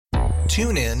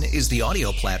TuneIn is the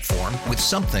audio platform with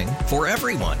something for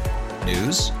everyone.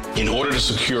 News. In order to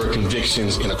secure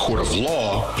convictions in a court of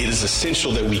law, it is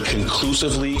essential that we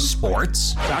conclusively.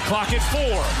 Sports. Shot clock at 4.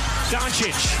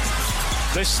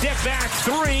 Doncic. The step back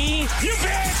 3. You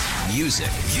bet. Music.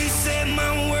 You set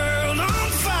my world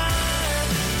on fire.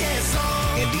 Yes,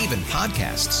 and even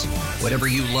podcasts. Whatever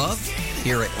you love,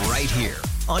 hear it right here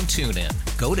on TuneIn.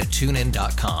 Go to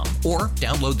TuneIn.com or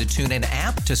download the TuneIn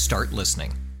app to start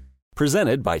listening.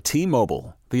 Presented by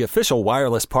T-Mobile, the official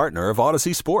wireless partner of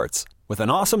Odyssey Sports. With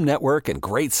an awesome network and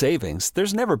great savings,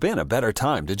 there's never been a better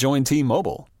time to join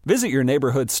T-Mobile. Visit your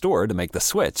neighborhood store to make the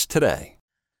switch today.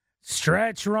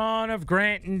 Stretch run of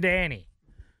Grant and Danny.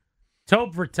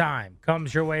 Topher time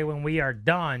comes your way when we are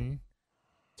done.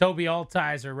 Toby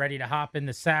Altizer ready to hop in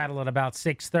the saddle at about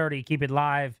 6:30. Keep it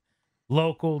live,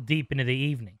 local, deep into the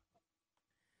evening.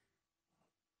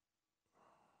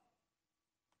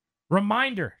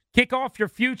 Reminder, kick off your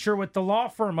future with the law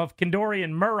firm of Kandori &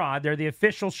 Murad. They're the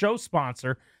official show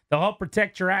sponsor. They'll help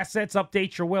protect your assets,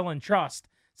 update your will and trust.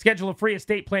 Schedule a free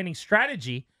estate planning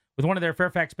strategy with one of their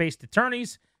Fairfax-based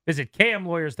attorneys. Visit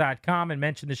kmlawyers.com and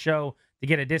mention the show to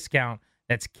get a discount.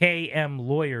 That's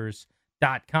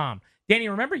kmlawyers.com. Danny,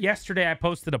 remember yesterday I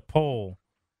posted a poll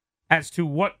as to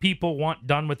what people want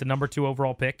done with the number 2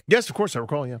 overall pick? Yes, of course, I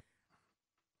recall, yeah.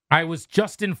 I was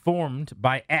just informed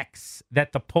by X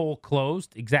that the poll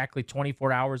closed, exactly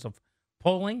 24 hours of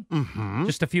polling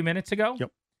just a few minutes ago.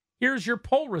 Yep. Here's your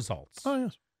poll results. Oh,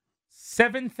 yes.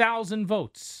 7,000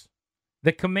 votes.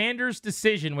 The Commanders'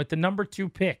 decision with the number 2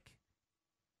 pick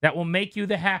that will make you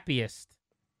the happiest.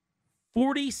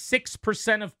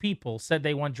 46% of people said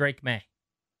they want Drake May.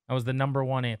 That was the number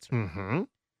 1 answer.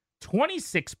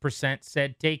 26%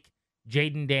 said take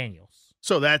Jaden Daniels.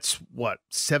 So that's what,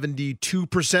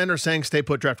 72% are saying stay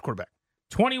put, draft quarterback.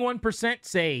 21%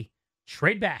 say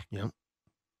trade back. Yep.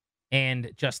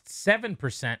 And just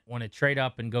 7% want to trade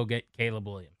up and go get Caleb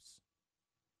Williams.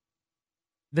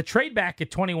 The trade back at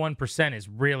 21% is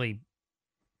really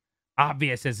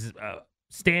obvious as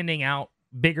standing out,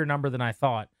 bigger number than I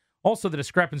thought. Also, the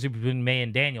discrepancy between May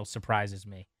and Daniels surprises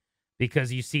me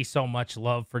because you see so much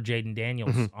love for Jaden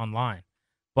Daniels online.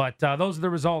 But those are the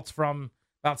results from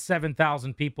about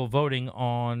 7,000 people voting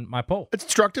on my poll. It's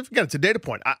instructive. Again, it's a data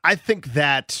point. I think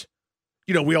that,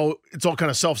 it's all kind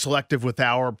of self-selective with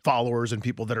our followers and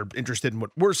people that are interested in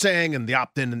what we're saying and the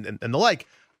opt-in and the like.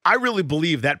 I really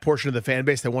believe that portion of the fan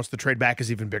base that wants to trade back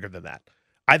is even bigger than that.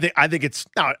 I think it's,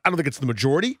 now, I don't think it's the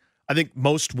majority. I think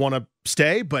most want to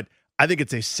stay, but I think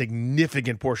it's a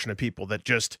significant portion of people that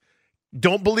just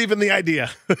don't believe in the idea.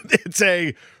 It's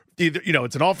either,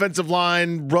 it's an offensive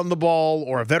line, run the ball,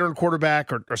 or a veteran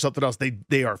quarterback or something else.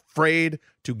 They are afraid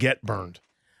to get burned.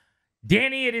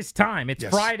 Danny, it is time. It's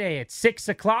Friday at 6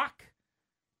 o'clock.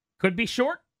 Could be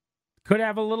short. Could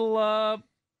have a little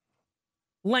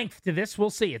length to this.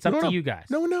 We'll see. It's up to you guys.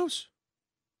 No one knows.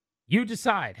 You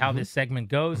decide how this segment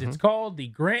goes. It's called the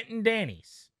Grant and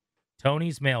Danny's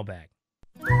Tony's Mailbag.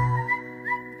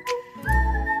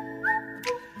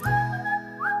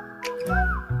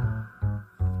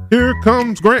 Here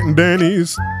comes Grant and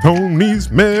Danny's Tony's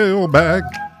Mailbag.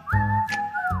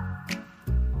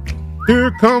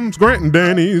 Here comes Grant and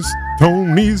Danny's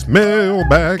Tony's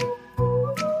Mailbag.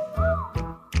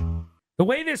 The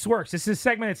way this works, this is a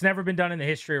segment that's never been done in the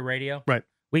history of radio. Right.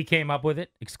 We came up with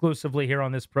it exclusively here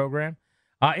on this program.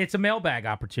 It's a mailbag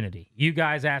opportunity. You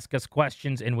guys ask us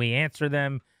questions and we answer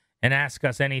them and ask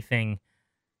us anything.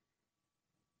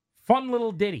 Fun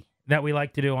little ditty that we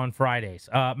like to do on Fridays.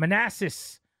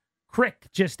 Manassas Crick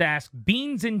just asked,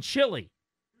 beans and chili,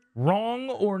 wrong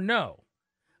or no?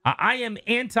 I am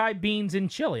anti-beans and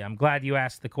chili. I'm glad you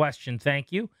asked the question.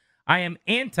 Thank you. I am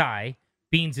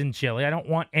anti-beans and chili. I don't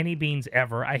want any beans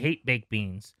ever. I hate baked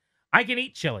beans. I can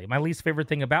eat chili. My least favorite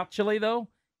thing about chili, though,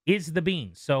 is the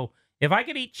beans. So if I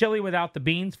could eat chili without the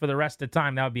beans for the rest of the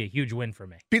time, that would be a huge win for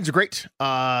me. Beans are great.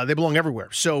 They belong everywhere.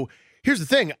 So here's the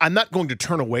thing. I'm not going to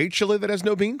turn away chili that has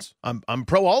no beans. I'm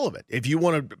pro all of it. If you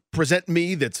want to present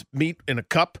me that's meat in a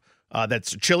cup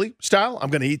that's chili style, I'm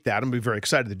going to eat that. I'm going to be very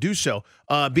excited to do so.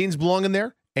 Beans belong in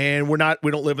there, and we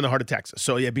don't live in the heart of Texas.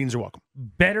 So, yeah, beans are welcome.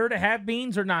 Better to have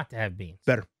beans or not to have beans?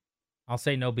 Better. I'll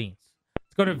say no beans.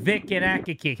 Let's go to Vic in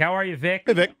Akakeek. How are you, Vic?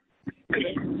 Hey, Vic.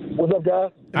 What's up,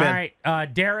 guys? All right.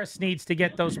 Darius needs to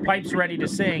get those pipes ready to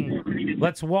sing.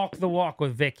 Let's walk the walk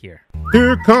with Vic here.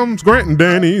 Here comes Grant and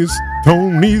Danny's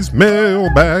Tony's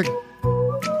Mailbag.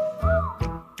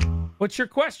 What's your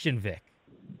question, Vic?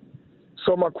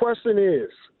 So my question is,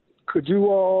 could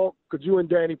you and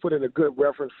Danny put in a good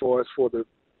reference for us for the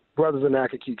Brothers in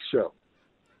Akakeek show?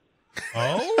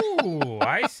 Oh,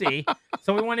 I see.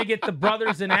 So we want to get the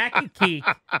brothers in Accokeek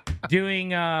doing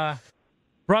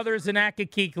Brothers in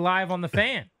Accokeek live on the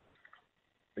Fan.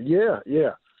 Yeah.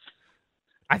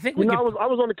 I think we I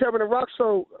was on the Kevin and Rock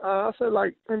show. I said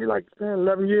maybe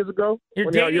 11 years ago.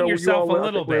 You're dating yourself a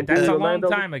little bit. That's a long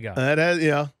time ago.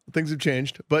 Things have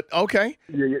changed. But okay.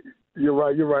 Yeah, you're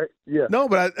right. Yeah. No,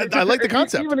 but I like the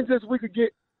concept. Even if just we could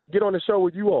get on the show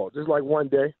with you all, just like one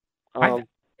day.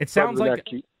 It sounds like,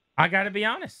 I got to be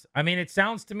honest. I mean, it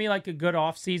sounds to me like a good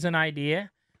off-season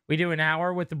idea. We do an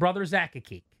hour with the brothers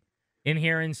Accokeek in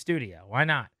here in studio. Why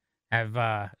not?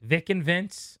 Have Vic and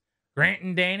Vince, Grant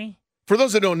and Danny. For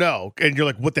those that don't know, and you're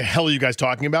like, what the hell are you guys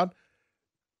talking about?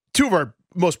 Two of our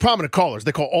most prominent callers,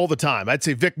 they call all the time. I'd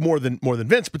say Vic more than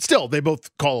Vince, but still, they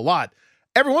both call a lot.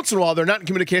 Every once in a while, they're not in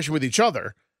communication with each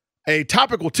other. A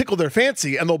topic will tickle their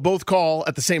fancy, and they'll both call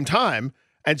at the same time.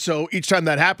 And so each time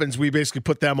that happens, we basically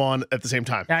put them on at the same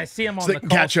time. Yeah, I see them on so the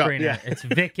call screener. Yeah. It's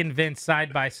Vic and Vince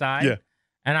side by side. Yeah.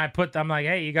 And I'm like,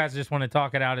 hey, you guys just want to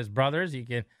talk it out as brothers? You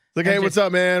can. Like, hey, what's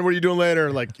up, man? What are you doing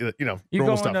later? Like, You normal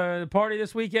going stuff. to the party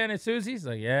this weekend at Susie's?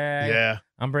 Like, yeah.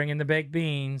 I'm bringing the baked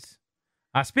beans.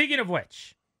 Speaking of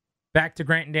which, back to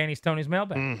Grant and Danny's Tony's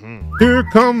Mailbag. Mm-hmm. Here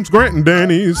comes Grant and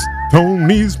Danny's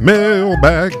Tony's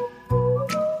Mailbag.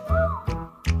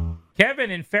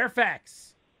 Kevin in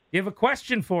Fairfax, you have a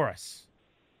question for us.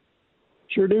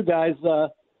 Sure do, guys. I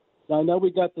know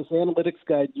we got this analytics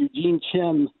guy, Eugene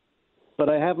Chen, but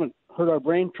I haven't heard our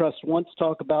brain trust once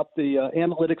talk about the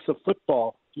analytics of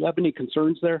football. Do you have any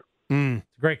concerns there?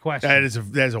 Great question. That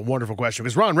is a wonderful question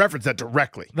because Ron referenced that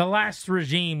directly. The last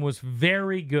regime was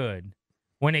very good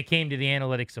when it came to the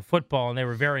analytics of football, and they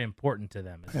were very important to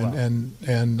them as well.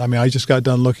 And I mean, I just got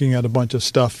done looking at a bunch of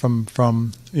stuff from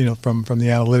the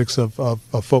analytics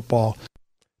of football.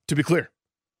 To be clear,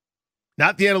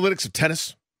 not the analytics of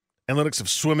tennis, analytics of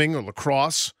swimming or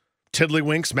lacrosse,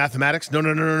 tiddlywinks, mathematics.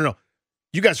 No.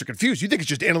 You guys are confused. You think it's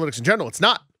just analytics in general. It's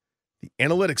not. The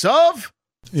analytics of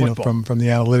football. From the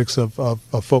analytics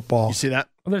of football. You see that?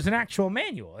 Well, there's an actual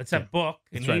manual. It's a book.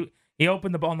 And right. he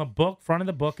opened on the book, front of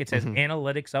the book, it says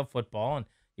Analytics of Football, and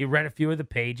he read a few of the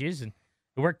pages, and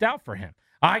it worked out for him.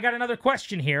 I got another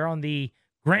question here on the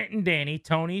Grant and Danny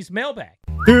Tony's Mailbag.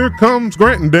 Here comes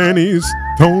Grant and Danny's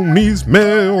Tony's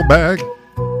Mailbag.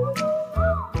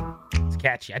 It's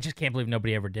catchy. I just can't believe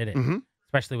nobody ever did it,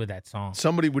 especially with that song.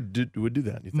 Somebody would do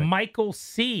that, you think? Michael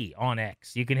C. on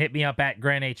X. You can hit me up at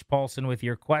Grant H. Paulson with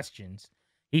your questions.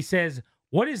 He says,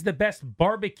 what is the best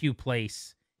barbecue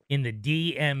place in the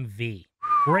DMV?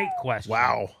 Great question.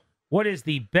 Wow. What is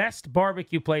the best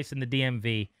barbecue place in the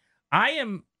DMV? I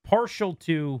am partial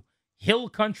to Hill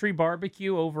Country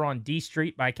Barbecue over on D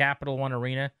Street by Capital One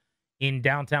Arena in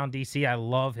downtown DC. I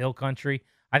love Hill Country.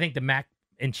 I think the mac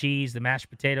and cheese, the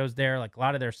mashed potatoes there, like a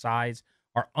lot of their sides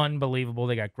are unbelievable.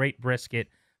 They got great brisket.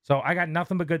 So I got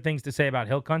nothing but good things to say about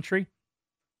Hill Country.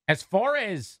 As far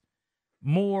as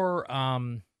more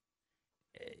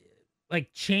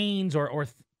like chains or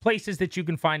places that you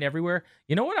can find everywhere,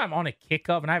 you know what I'm on a kick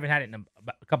of, and I haven't had it in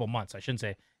a couple months. I shouldn't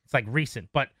say it's like recent,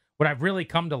 but what I've really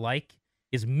come to like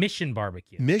is Mission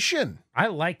Barbecue. Mission. I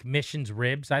like Mission's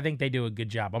ribs. I think they do a good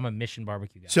job. I'm a Mission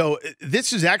Barbecue guy. So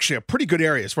this is actually a pretty good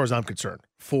area as far as I'm concerned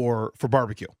for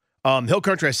barbecue. Hill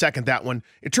Country, I second that one.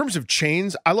 In terms of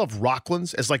chains, I love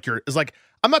Rockland's as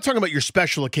I'm not talking about your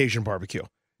special occasion barbecue.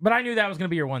 But I knew that was going to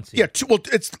be your one seed. Yeah,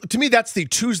 it's to me that's the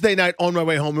Tuesday night on my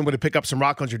way home. I'm going to pick up some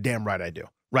Rockland's. You're damn right I do.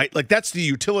 Right, like that's the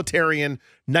utilitarian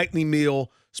nightly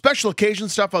meal. Special occasion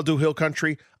stuff, I'll do Hill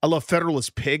Country. I love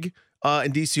Federalist Pig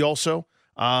in DC also.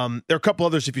 There are a couple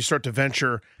others if you start to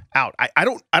venture out. I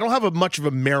don't have much of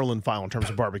a Maryland file in terms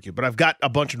of barbecue, but I've got a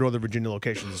bunch of Northern Virginia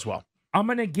locations as well. I'm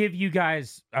going to give you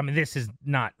guys, I mean, this is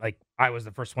not like I was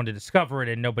the first one to discover it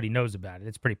and nobody knows about it.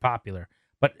 It's pretty popular.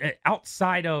 But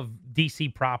outside of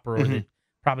DC proper, or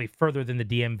probably further than the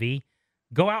DMV,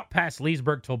 go out past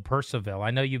Leesburg till Purcellville.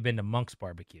 I know you've been to Monk's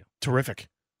Barbecue. Terrific.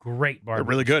 Great barbecue. They're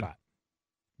really good. Spot.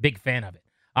 Big fan of it.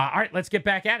 All right, let's get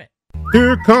back at it.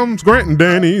 Here comes Grant and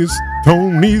Danny's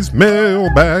Tony's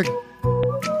Mailbag.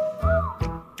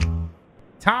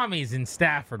 Tommy's in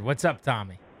Stafford. What's up,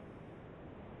 Tommy?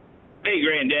 Hey,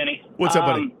 Grant and Danny. What's up,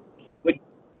 buddy?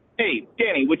 Hey,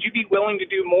 Danny, would you be willing to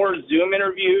do more Zoom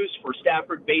interviews for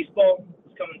Stafford baseball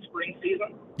this coming spring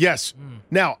season? Yes.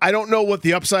 Now, I don't know what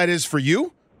the upside is for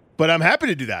you, but I'm happy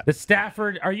to do that. The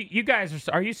Stafford, are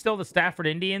you still the Stafford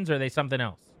Indians, or are they something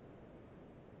else?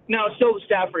 No, still the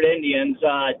Stafford Indians.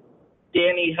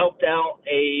 Danny helped out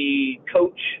a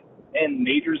coach in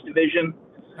Majors Division.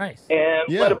 Nice. And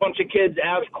let a bunch of kids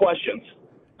ask questions.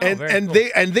 And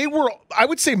cool. they were, I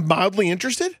would say, mildly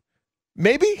interested.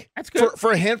 Maybe. That's good.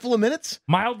 For a handful of minutes?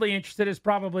 Mildly interested is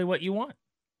probably what you want.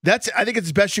 I think it's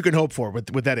the best you can hope for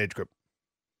with that age group.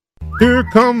 Here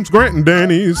comes Grant and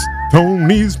Danny's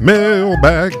Tony's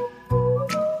Mailbag. All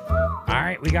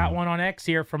right, we got one on X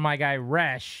here from my guy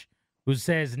Resh, who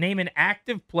says, name an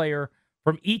active player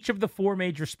from each of the 4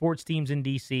 major sports teams in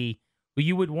D.C. who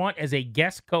you would want as a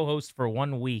guest co-host for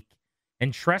 1 week,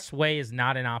 and Tress Way is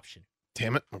not an option.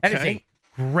 Damn it. Okay. That is a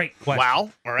great question. Wow.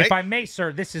 All right. If I may,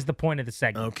 sir, this is the point of the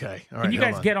segment. Okay. All right. Can you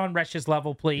guys get on Resh's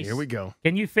level, please? Here we go.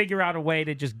 Can you figure out a way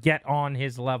to just get on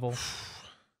his level?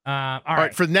 All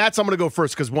right. For Nats, I'm going to go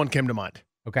first because one came to mind.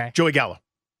 Okay. Joey Gallo.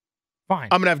 Fine.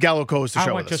 I'm going to have Gallo co-host the show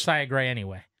I want with us. Josiah Gray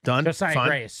anyway. Done? Josiah Fine.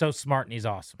 Gray is so smart and he's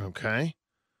awesome. Okay.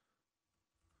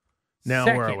 Now,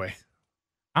 where are we?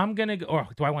 I'm gonna go. Or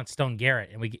do I want Stone Garrett?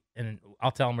 And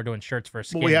I'll tell him we're doing shirts for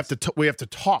Skins. Well, we have to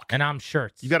talk. And I'm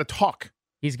shirts. You got to talk.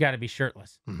 He's got to be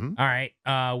shirtless. Mm-hmm. All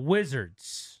right.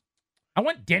 Wizards. I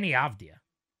want Denny Avdia.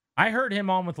 I heard him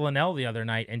on with Linnell the other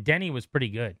night, and Denny was pretty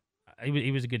good.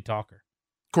 He was a good talker.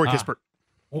 Corey Kispert.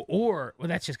 Well,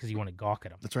 that's just because you want to gawk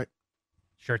at him. That's right.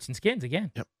 Shirts and Skins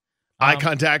again. Yep. Eye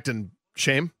contact and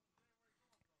shame.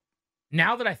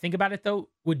 Now that I think about it, though,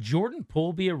 would Jordan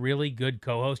Poole be a really good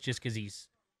co-host just because he's...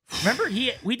 Remember,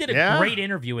 we did a great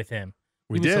interview with him.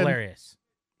 He was hilarious.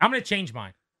 I'm going to change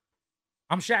mine.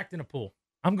 I'm Shaqtin' a Poole.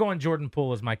 I'm going Jordan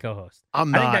Poole as my co-host. I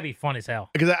think that'd be fun as hell.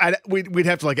 Because we'd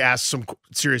have to ask some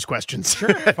serious questions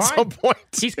at fine. some point.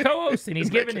 He's co-hosting. He's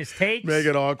giving his takes. Make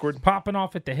it awkward. Popping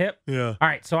off at the hip. Yeah. All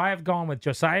right, so I have gone with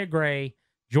Josiah Gray,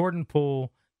 Jordan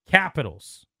Poole,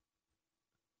 Capitals.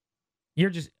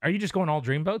 Are you just going all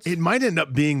Dreamboats? It might end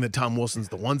up being that Tom Wilson's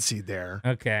the 1 seed there.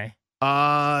 Okay.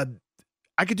 I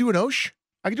could do an Osh.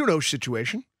 I could do an Osh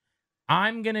situation.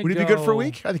 I'm gonna. Would he be good for a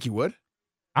week? I think he would.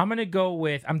 I'm gonna go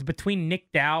with. I'm between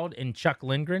Nick Dowd and Chuck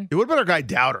Lindgren. What about our guy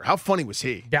Dowder? How funny was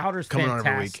he? Dowder's coming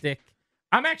fantastic. on every week.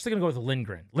 I'm actually gonna go with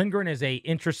Lindgren. Lindgren is a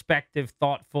introspective,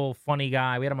 thoughtful, funny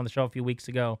guy. We had him on the show a few weeks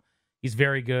ago. He's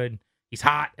very good. He's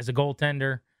hot as a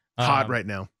goaltender. Hot right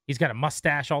now. He's got a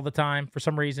mustache all the time for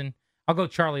some reason. I'll go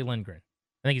Charlie Lindgren.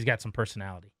 I think he's got some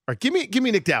personality. All right, give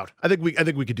me Nick Dowd. I think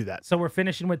we could do that. So we're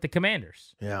finishing with the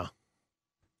Commanders. Yeah.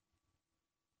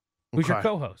 Who's your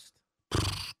co-host?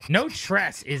 No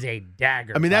Tress is a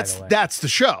dagger. I mean, that's the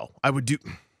show. I would do.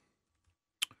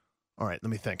 All right, let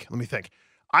me think.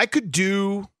 I could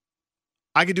do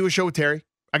a show with Terry.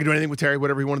 I could do anything with Terry,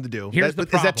 whatever he wanted to do. Is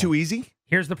that too easy?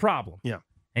 Here's the problem. Yeah.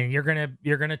 And you're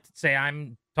gonna say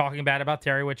I'm talking bad about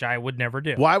Terry, which I would never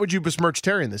do. Why would you besmirch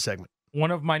Terry in this segment? One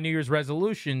of my New Year's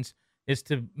resolutions is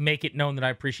to make it known that I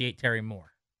appreciate Terry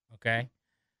more. Okay?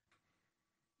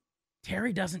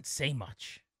 Terry doesn't say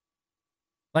much.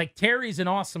 Like, Terry's an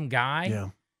awesome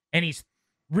guy, and he's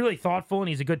really thoughtful, and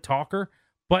he's a good talker.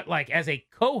 But, like, as a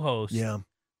co-host,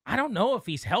 I don't know if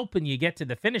he's helping you get to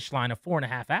the finish line of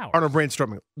 4.5 hours. Arnold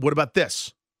brainstorming. What about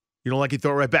this? You don't like it,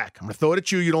 throw it right back. I'm going to throw it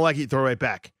at you. You don't like it, throw it right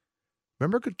back.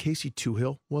 Remember how good Casey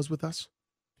Toohill was with us?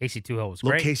 Casey Toohill was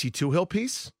great. Little Casey Toohill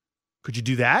piece? Could you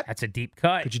do that? That's a deep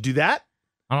cut. Could you do that?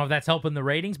 I don't know if that's helping the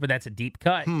ratings, but that's a deep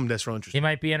cut. That's real interesting. It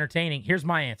might be entertaining. Here's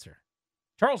my answer.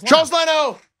 Charles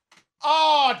Leno!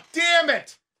 Oh, damn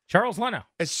it! Charles Leno.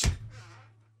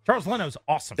 Charles Leno's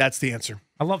awesome. That's the answer.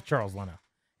 I love Charles Leno.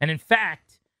 And in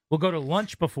fact, we'll go to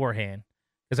lunch beforehand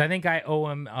because I think I owe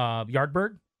him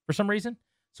Yardbird for some reason.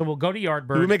 So we'll go to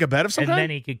Yardbird. Do we make a bet of some kind? And then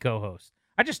he could co-host.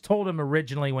 I just told him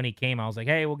originally when he came, I was like,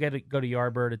 hey, we'll go to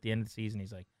Yardbird at the end of the season.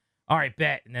 He's like, all right,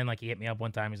 bet. And then he hit me up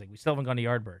one time. He's like, we still haven't gone to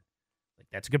Yardbird. Like,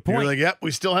 that's a good point. You're like, yep,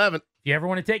 we still haven't. If you ever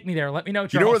want to take me there, let me know,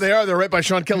 Charles. You know where they are? They're right by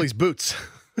Sean Kelly's boots.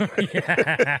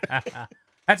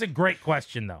 That's a great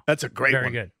question, though. That's a great one.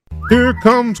 Very good. Here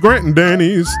comes Grant and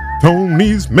Danny's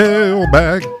Tony's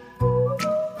Mailbag.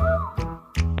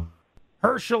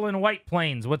 Herschel in White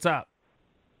Plains, what's up?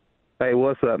 Hey,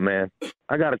 what's up, man?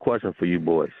 I got a question for you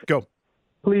boys. Go.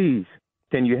 Please,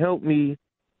 can you help me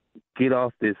get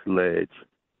off this ledge?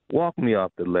 Walk me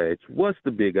off the ledge. What's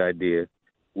the big idea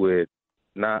with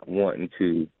not wanting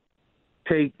to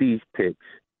take these picks,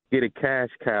 get a cash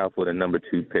cow for the number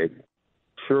 2 pick,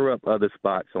 shore up other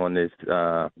spots on this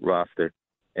roster,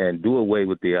 and do away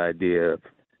with the idea of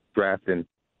drafting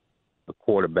a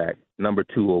quarterback, number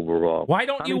 2 overall? Why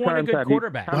don't you want a good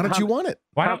quarterback? Why don't you want it?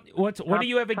 What do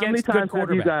you have against good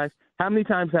quarterbacks? How many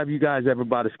times have you guys ever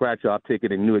bought a scratch-off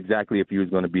ticket and knew exactly if you was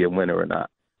going to be a winner or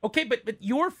not? Okay, but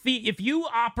your fee, if you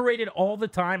operated all the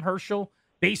time, Herschel,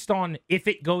 based on if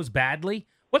it goes badly,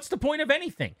 what's the point of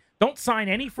anything? Don't sign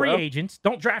any free agents.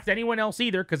 Don't draft anyone else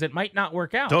either because it might not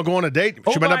work out. Don't go on a date.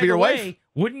 She might not be your wife.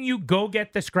 Wouldn't you go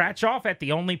get the scratch off at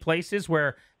the only places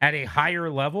where at a higher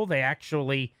level they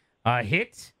actually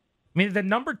hit? I mean, the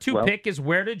number 2 pick is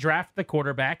where to draft the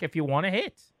quarterback if you want to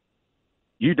hit.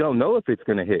 You don't know if it's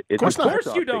going to hit. Of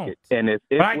course you don't. Ticket. And if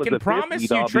but I can promise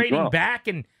you trading back,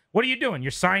 and what are you doing?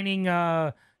 You're signing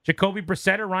Jacoby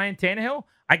Brissett or Ryan Tannehill?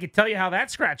 I can tell you how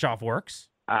that scratch-off works.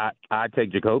 I'd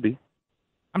take Jacoby.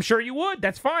 I'm sure you would.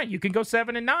 That's fine. You can go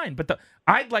 7 and 9, but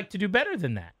I'd like to do better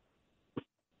than that.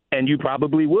 And you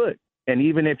probably would. And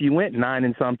even if you went 9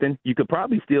 and something, you could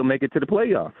probably still make it to the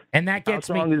playoffs. And that gets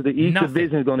me How strong is the East nothing.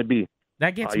 Division going to be?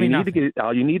 That gets me nothing.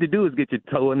 All you need to do is get your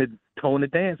toe in the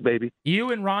dance, baby.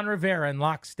 You and Ron Rivera in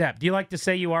lockstep. Do you like to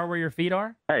say you are where your feet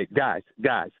are? Hey, guys.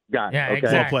 Yeah, okay.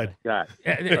 exactly. Guys.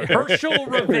 Herschel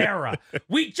Rivera.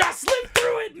 We just lived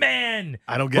through it, man.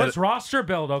 I don't get Let's roster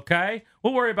build, okay?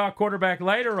 We'll worry about quarterback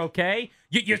later, okay?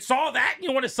 You saw that and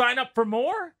you want to sign up for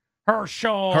more?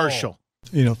 Herschel.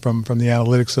 You know, from the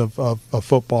analytics of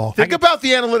football. Think about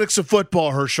the analytics of football,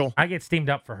 Herschel. I get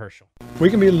steamed up for Herschel. We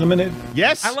can be eliminated.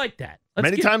 Yes. I like that.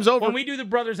 Many times over. When we do the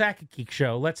Brothers Akakeek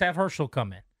show, let's have Herschel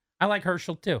come in. I like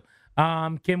Herschel, too.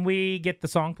 Can we get the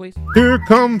song, please? Here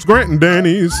comes Grant and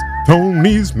Danny's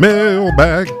Tony's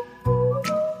Mailbag.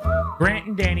 Grant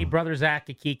and Danny, Brothers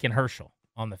Akakeek, and Herschel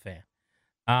on the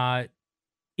Fan.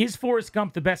 Is Forrest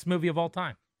Gump the best movie of all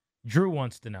time? Drew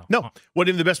wants to know. No. Wasn't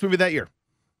even the best movie that year.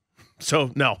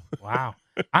 So, no. Wow.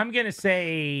 I'm going to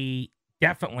say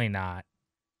definitely not.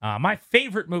 My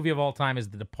favorite movie of all time is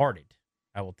The Departed,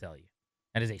 I will tell you.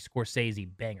 That is a Scorsese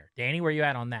banger. Danny, where you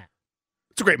at on that?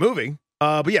 It's a great movie.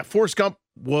 But yeah, Forrest Gump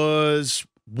was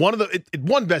one of it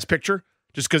won Best Picture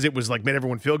just because it was like made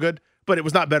everyone feel good, but it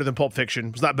was not better than Pulp Fiction.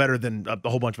 It was not better than a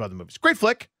whole bunch of other movies. Great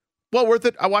flick. Well worth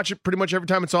it. I watch it pretty much every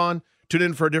time it's on. Tune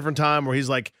in for a different time where he's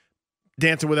like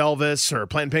dancing with Elvis or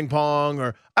playing ping pong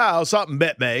or, something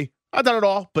bet me. I've done it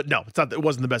all, but no, it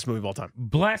wasn't the best movie of all time.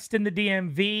 Blessed in the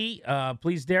DMV.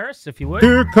 Please, Darius, if you would.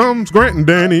 Here comes Grant and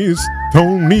Danny's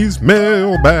Tony's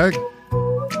Mailbag.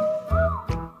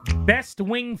 Best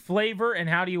wing flavor and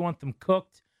how do you want them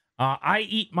cooked? I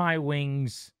eat my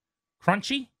wings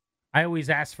crunchy. I always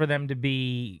ask for them to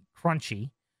be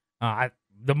crunchy.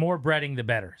 The more breading, the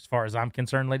better, as far as I'm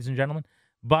concerned, ladies and gentlemen.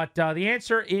 But the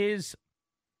answer is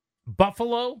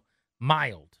buffalo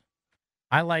mild.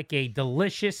 I like a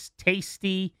delicious,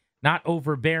 tasty, not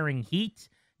overbearing heat.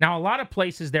 Now, a lot of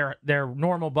places, their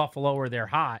normal buffalo or their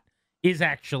hot is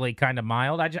actually kind of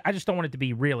mild. I just don't want it to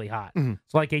be really hot. Mm-hmm.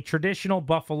 So like a traditional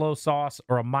buffalo sauce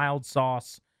or a mild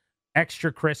sauce,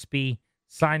 extra crispy,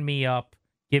 sign me up,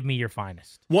 give me your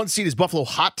finest. One seed is buffalo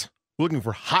hot. We're looking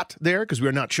for hot there because we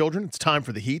are not children. It's time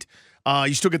for the heat.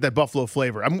 You still get that buffalo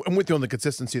flavor. I'm with you on the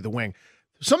consistency of the wing.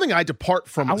 Something I depart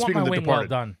from. I want my wing well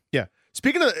done. Yeah.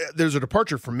 Speaking of, there's a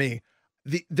departure for me.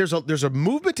 There's a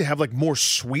movement to have like more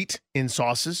sweet in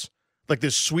sauces, like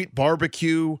this sweet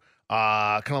barbecue,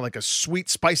 kind of like a sweet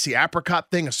spicy apricot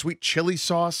thing, a sweet chili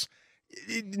sauce.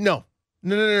 No.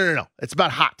 It's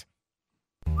about hot.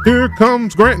 Here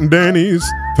comes Grant and Danny's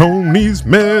Tony's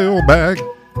Mailbag.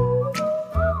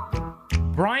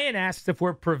 Brian asks if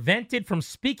we're prevented from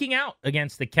speaking out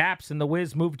against the Caps and the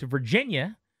Wiz move to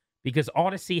Virginia because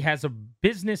Odyssey has a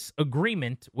business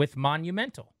agreement with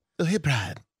Monumental. Oh, hey,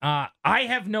 Brad. I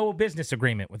have no business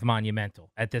agreement with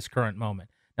Monumental at this current moment.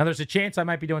 Now, there's a chance I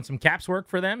might be doing some Caps work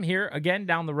for them here again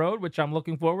down the road, which I'm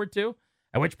looking forward to,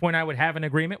 at which point I would have an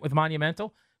agreement with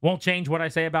Monumental. Won't change what I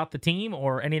say about the team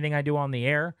or anything I do on the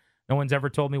air. No one's ever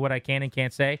told me what I can and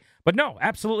can't say. But no,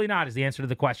 absolutely not is the answer to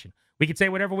the question. We could say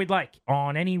whatever we'd like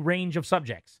on any range of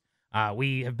subjects.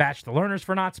 We have bashed the Learners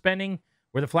for not spending.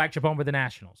 We're the flagship home of the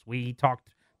Nationals. We talked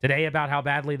today about how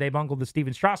badly they bungled the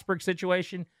Steven Strasburg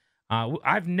situation.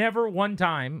 I've never one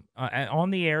time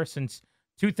on the air since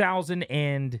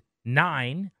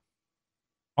 2009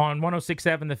 on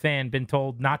 106.7 The Fan been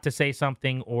told not to say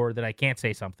something or that I can't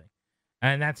say something.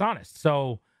 And that's honest.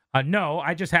 So, no,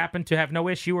 I just happen to have no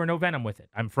issue or no venom with it.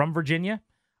 I'm from Virginia.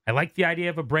 I like the idea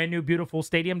of a brand new, beautiful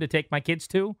stadium to take my kids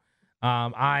to.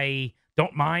 I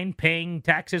don't mind paying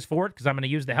taxes for it because I'm going to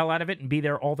use the hell out of it and be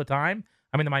there all the time.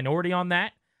 I'm in the minority on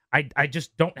that. I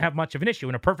just don't have much of an issue.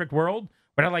 In a perfect world,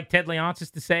 but I like Ted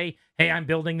Leonsis to say, hey, I'm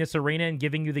building this arena and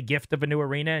giving you the gift of a new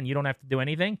arena and you don't have to do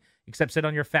anything except sit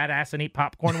on your fat ass and eat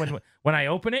popcorn when I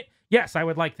open it. Yes, I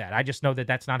would like that. I just know that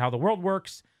that's not how the world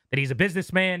works, that he's a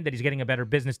businessman, that he's getting a better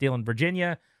business deal in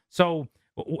Virginia. So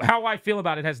how I feel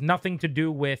about it has nothing to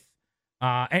do with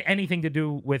anything to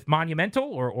do with Monumental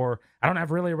or I don't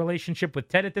have really a relationship with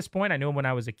Ted at this point. I knew him when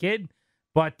I was a kid.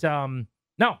 But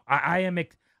no,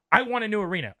 I want a new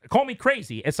arena. Call me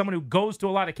crazy as someone who goes to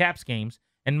a lot of Caps games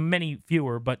and many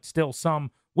fewer, but still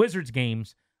some Wizards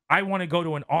games. I want to go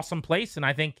to an awesome place, and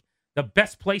I think the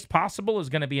best place possible is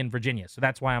going to be in Virginia. So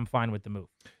that's why I'm fine with the move.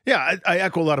 Yeah, I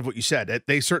echo a lot of what you said.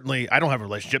 They certainly, I don't have a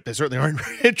relationship. They certainly aren't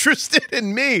interested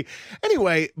in me.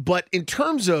 Anyway, but in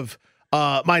terms of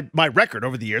my record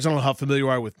over the years, I don't know how familiar you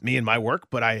are with me and my work,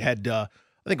 but I had, I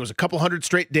think it was a couple hundred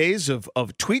straight days of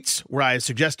tweets where I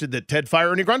suggested that Ted fire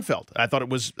Ernie Grunfeld. I thought it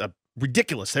was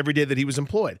ridiculous every day that he was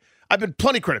employed. I've been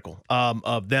plenty critical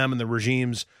of them and the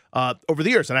regimes over the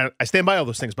years, and I stand by all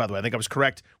those things. By the way, I think I was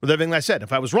correct with everything I said.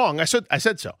 If I was wrong, I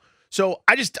said so. So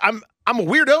I'm a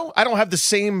weirdo. I don't have the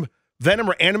same venom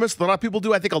or animus that a lot of people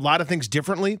do. I think a lot of things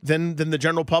differently than the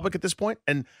general public at this point,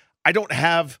 and I don't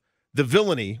have the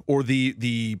villainy or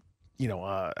the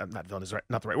not villain is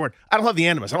not the right word. I don't have the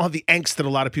animus. I don't have the angst that a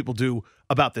lot of people do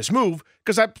about this move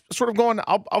because I'm sort of going,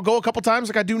 I'll go a couple times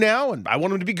like I do now, and I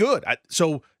want him to be good.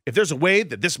 So if there's a way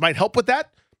that this might help with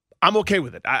that, I'm okay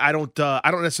with it. I don't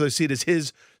necessarily see it as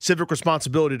his civic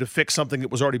responsibility to fix something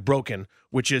that was already broken,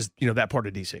 which is that part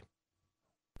of DC.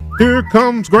 Here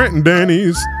comes Grant and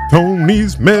Danny's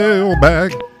Tony's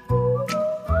Mailbag. It's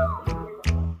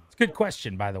a good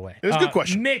question, by the way. It's a good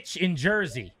question. Mitch in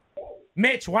Jersey.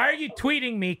 Mitch, why are you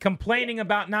tweeting me complaining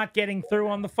about not getting through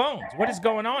on the phones? What is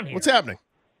going on here? What's happening?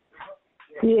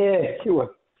 Yeah,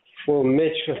 sure. Well,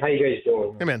 Mitch, how you guys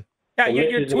doing? Hey, man. Yeah,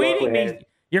 you're tweeting me.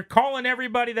 You're calling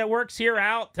everybody that works here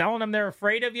out, telling them they're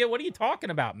afraid of you. What are you talking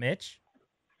about, Mitch?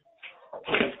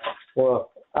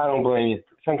 Well, I don't blame you.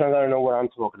 Sometimes I don't know what I'm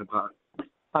talking about.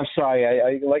 I'm sorry.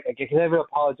 I can never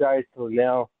apologize till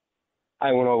now.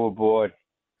 I went overboard.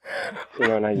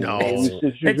 No,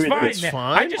 it's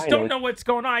fine. I just don't know what's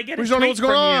going on. I get a tweet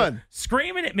from you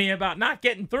screaming at me about not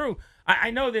getting through. I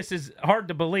know this is hard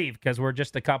to believe because we're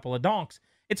just a couple of donks.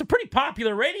 It's a pretty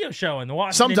popular radio show in the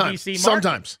Washington, D.C. market.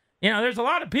 Sometimes. There's a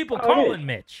lot of people calling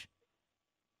Mitch.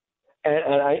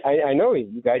 And I know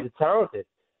you guys are talented.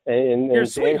 And you're a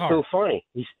Dan's sweetheart. still funny.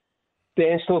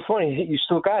 Dan's still funny. You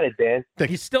still got it, Dan.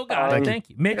 You still got it. Thank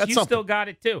you. Mitch, you still got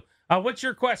it, too. What's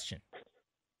your question?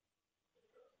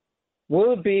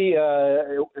 Will it be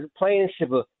plain and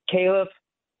simple? Caleb,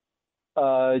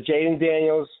 Jaden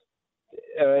Daniels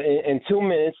in 2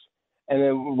 minutes, and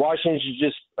then Washington should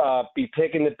just be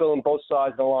picking the bill on both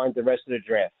sides of the line the rest of the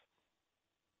draft.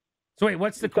 So wait,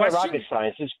 what's the It's not question? rocket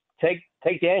science. Just take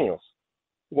Daniels.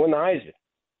 Win the Heisman.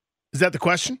 Is that the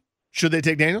question? Should they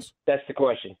take Daniels? That's the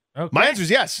question. Okay. My answer is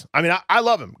yes. I mean, I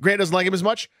love him. Grant doesn't like him as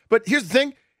much. But here's the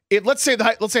thing. Let's say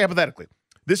hypothetically,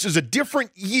 this is a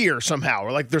different year somehow,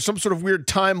 or like there's some sort of weird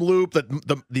time loop that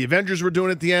the Avengers were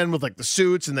doing at the end with like the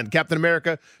suits, and then Captain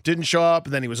America didn't show up,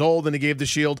 and then he was old, and he gave the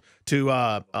shield to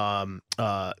not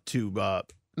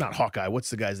Hawkeye. What's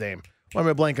the guy's name? Why am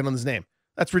I blanking on his name?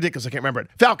 That's ridiculous. I can't remember it.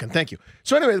 Falcon. Thank you.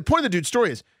 So anyway, the point of the dude's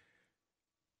story is,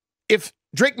 if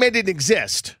Drake May didn't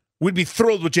exist, we'd be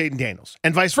thrilled with Jaden Daniels,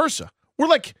 and vice versa.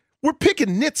 We're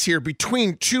picking nits here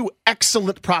between two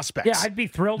excellent prospects. Yeah, I'd be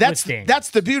thrilled with Daniels. That's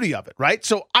the beauty of it, right?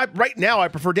 So right now I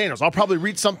prefer Daniels. I'll probably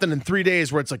read something in 3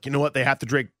 days where it's like, you know what, they have to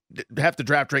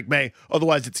draft Drake May,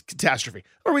 otherwise it's catastrophe.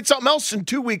 Or read something else in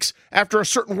 2 weeks after a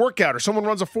certain workout, or someone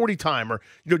runs a 40 time, or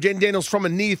Jaden Daniels from a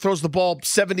knee throws the ball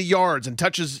 70 yards and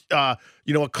touches a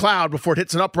cloud before it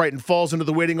hits an upright and falls into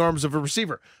the waiting arms of a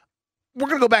receiver. We're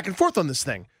gonna go back and forth on this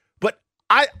thing.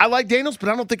 I like Daniels, but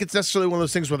I don't think it's necessarily one of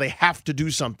those things where they have to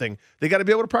do something. They got to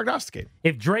be able to prognosticate.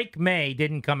 If Drake May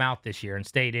didn't come out this year and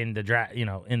stayed in the draft,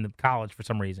 in the college for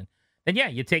some reason, then yeah,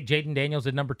 you take Jaden Daniels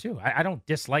at number 2. I don't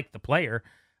dislike the player.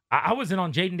 I wasn't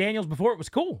on Jaden Daniels before it was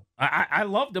cool. I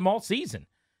loved him all season.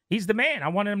 He's the man. I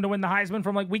wanted him to win the Heisman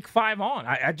from like week 5 on.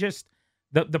 I just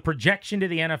the projection to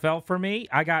the NFL for me,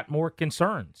 I got more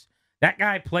concerns. That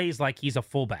guy plays like he's a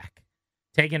fullback,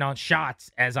 taking on shots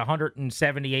as a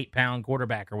 178-pound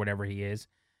quarterback or whatever he is.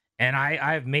 And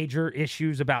I have major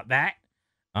issues about that,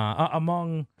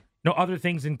 among other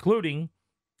things, including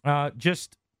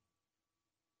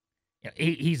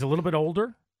he's a little bit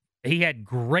older. He had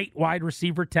great wide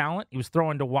receiver talent. He was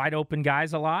throwing to wide open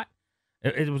guys a lot.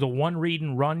 It was a one read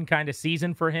and run kind of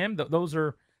season for him. Those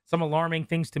are some alarming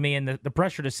things to me. And the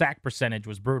pressure to sack percentage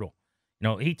was brutal.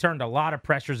 He turned a lot of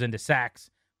pressures into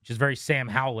sacks, which is very Sam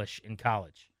Howellish in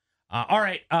college. All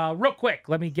right, real quick,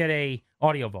 let me get a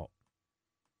audio vault.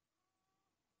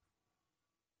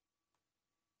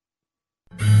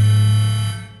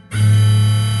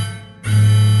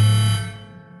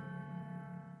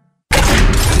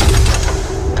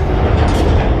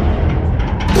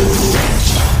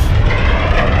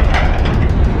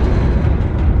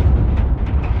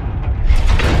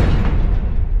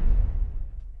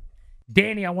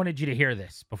 Danny, I wanted you to hear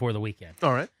this before the weekend.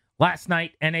 All right. Last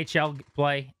night,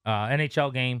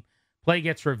 NHL game, play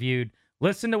gets reviewed.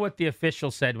 Listen to what the official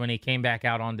said when he came back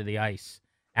out onto the ice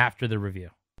after the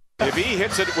review. If he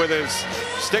hits it with his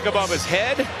stick above his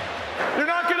head, you're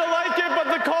not going to like it, but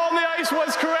the call on the ice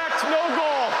was correct. No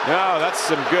goal. No, that's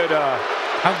some good,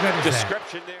 How good is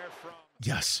description there from.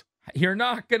 Yes. You're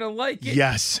not going to like it.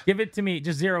 Yes. Give it to me.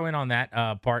 Just zero in on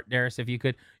that part, Darius, if you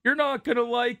could. You're not going to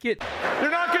like it.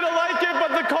 You're not going to like it, but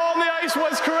the call on the ice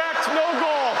was correct. No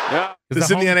goal. Yeah. This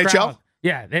is in the NHL? Crowd,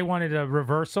 yeah, they wanted a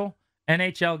reversal.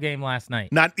 NHL game last night.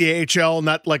 Not the AHL,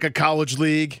 not like a college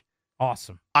league.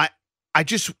 Awesome. I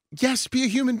just, yes, be a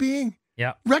human being.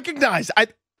 Yeah. Recognize.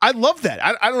 I love that.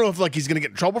 I don't know if like he's going to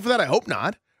get in trouble for that. I hope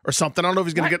not. Or something. I don't know if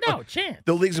he's going to get. No chance.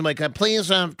 The league's like, please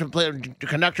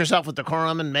conduct yourself with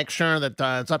decorum and make sure that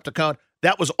it's up to code.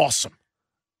 That was awesome.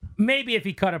 Maybe if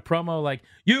he cut a promo like,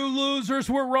 you losers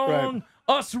were wrong.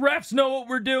 Right. Us refs know what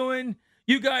we're doing.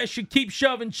 You guys should keep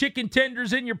shoving chicken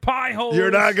tenders in your pie holes.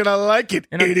 You're not going to like it,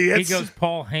 and idiots. He goes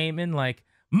Paul Heyman like,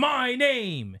 my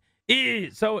name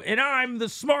is and I'm the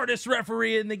smartest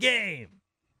referee in the game.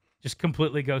 Just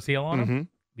completely goes heel on him.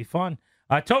 Be fun.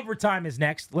 Tober time is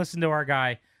next. Listen to our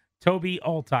guy, Toby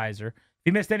Altizer. If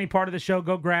you missed any part of the show,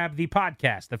 go grab the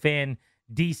podcast,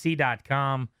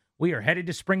 thefandc.com. We are headed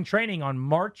to spring training on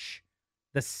March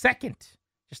the 2nd.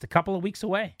 Just a couple of weeks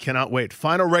away. Cannot wait.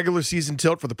 Final regular season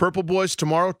tilt for the Purple Boys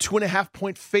tomorrow.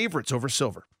 2.5-point favorites over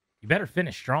Silver. You better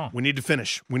finish strong. We need to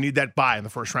finish. We need that bye in the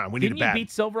first round. Didn't you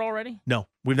beat Silver already? No,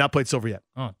 we've not played Silver yet.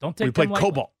 Oh, don't take. We played lightly.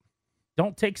 Cobalt.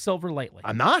 Don't take Silver lightly.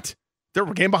 I'm not. They're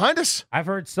a game behind us. I've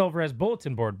heard Silver has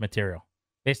bulletin board material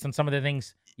based on some of the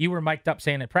things you were mic'd up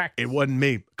saying at practice. It wasn't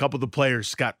me. A couple of the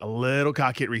players got a little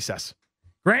cocky at recess.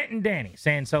 Grant and Danny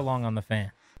saying so long on the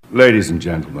Fan. Ladies and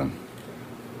gentlemen,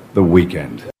 the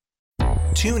weekend.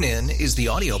 TuneIn is the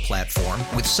audio platform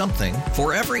with something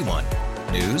for everyone.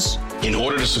 News. In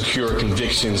order to secure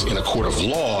convictions in a court of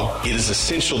law, it is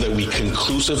essential that we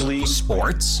conclusively.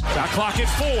 Sports. Shot clock at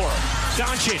 4.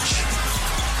 Doncic.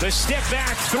 The step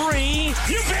back 3.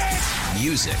 You bet.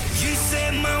 Music. You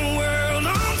set my world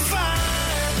on fire.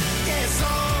 Yes,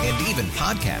 and even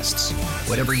podcasts.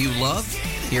 Whatever you love,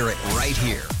 hear it right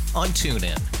here on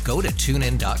TuneIn. Go to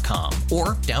TuneIn.com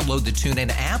or download the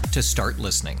TuneIn app to start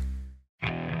listening.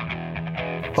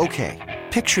 Okay,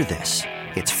 picture this.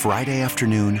 It's Friday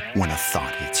afternoon when a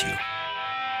thought hits you.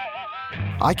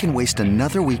 I can waste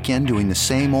another weekend doing the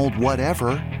same old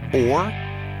whatever, or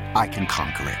I can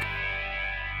conquer it.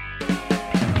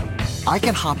 I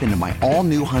can hop into my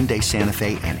all-new Hyundai Santa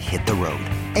Fe and hit the road.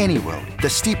 Any road. The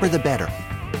steeper, the better.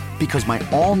 Because my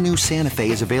all-new Santa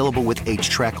Fe is available with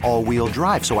H-Track all-wheel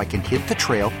drive, so I can hit the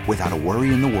trail without a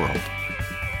worry in the world.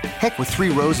 Heck, with 3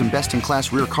 rows and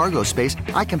best-in-class rear cargo space,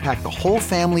 I can pack the whole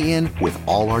family in with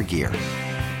all our gear.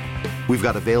 We've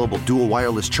got available dual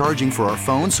wireless charging for our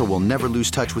phones, so we'll never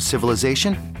lose touch with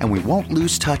civilization, and we won't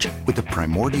lose touch with the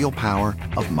primordial power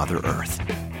of Mother Earth.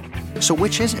 So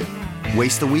which is it?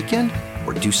 Waste the weekend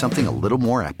or do something a little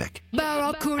more epic?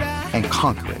 And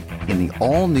conquer it in the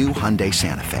all-new Hyundai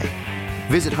Santa Fe.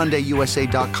 Visit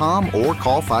HyundaiUSA.com or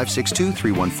call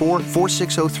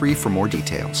 562-314-4603 for more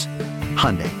details.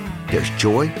 Hyundai, there's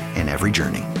joy in every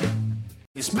journey.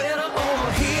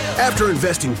 After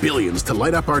investing billions to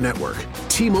light up our network,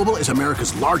 T-Mobile is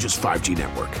America's largest 5G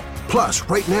network. Plus,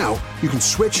 right now, you can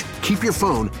switch, keep your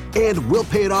phone, and we'll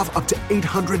pay it off up to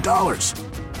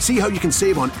 $800. See how you can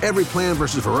save on every plan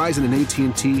versus Verizon and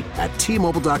AT&T at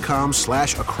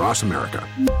T-Mobile.com/across America.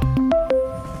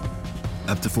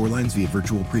 Up to 4 lines via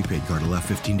virtual prepaid card. Allow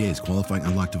 15 days. Qualifying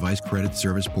unlocked device credit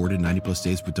service ported 90+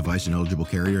 days with device and eligible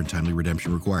carrier and timely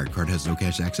redemption required. Card has no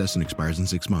cash access and expires in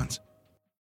 6 months.